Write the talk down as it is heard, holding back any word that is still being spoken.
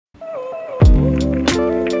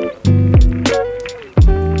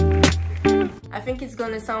think it's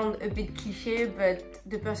gonna sound a bit cliche, but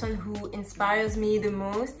the person who inspires me the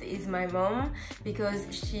most is my mom, because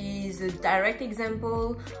she's a direct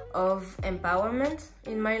example of empowerment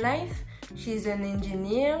in my life. She's an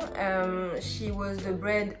engineer. She was the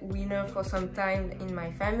breadwinner for some time in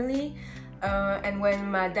my family. And when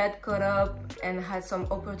my dad caught up and had some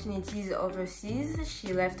opportunities overseas,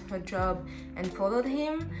 she left her job and followed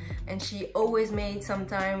him. And she always made some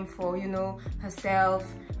time for, you know, herself,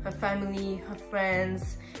 her family, her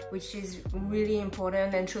friends, which is really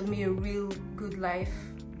important, and showed me a real good life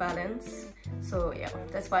balance. So yeah,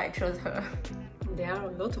 that's why I chose her. There are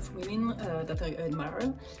a lot of women that I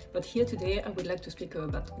admire, but here today I would like to speak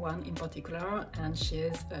about one in particular, and she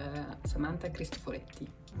is Samantha Cristoforetti.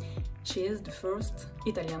 She is the first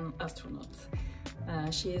Italian astronaut.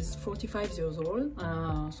 She is 45 years old,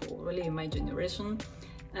 so really my generation,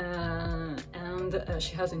 and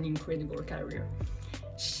she has an incredible career.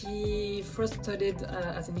 She first studied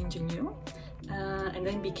as an engineer and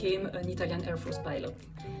then became an Italian Air Force pilot.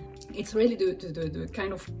 It's really the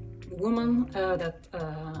kind of woman that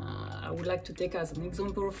I would like to take as an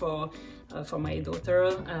example for my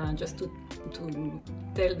daughter, just to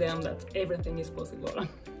tell them that everything is possible.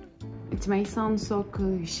 It may sound so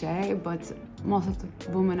cliche, but most of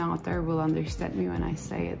the women out there will understand me when I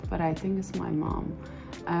say it, but I think it's my mom.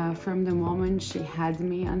 From the moment she had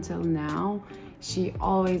me until now, she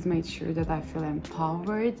always made sure that I feel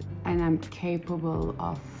empowered and I'm capable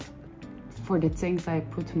for the things I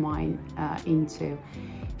put mine into.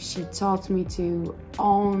 She taught me to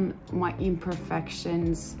own my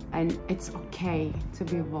imperfections, and it's okay to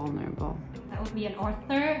be vulnerable. That would be an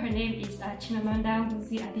author. Her name is Chimamanda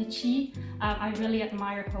Ngozi Adichie. I really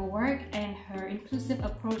admire her work and her inclusive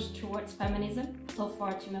approach towards feminism. So for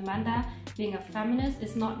Chimamanda, being a feminist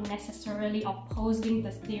is not necessarily opposing the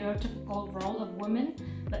stereotypical role of women,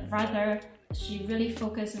 but rather she really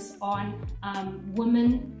focuses on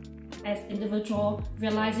women as individuals,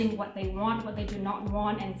 realizing what they want, what they do not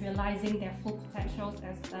want, and realizing their full potentials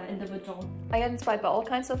as an individual. I get inspired by all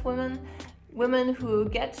kinds of women. Women who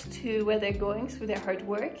get to where they're going through their hard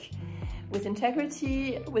work, with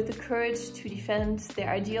integrity, with the courage to defend their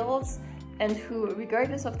ideals, and who,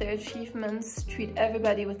 regardless of their achievements, treat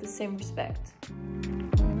everybody with the same respect.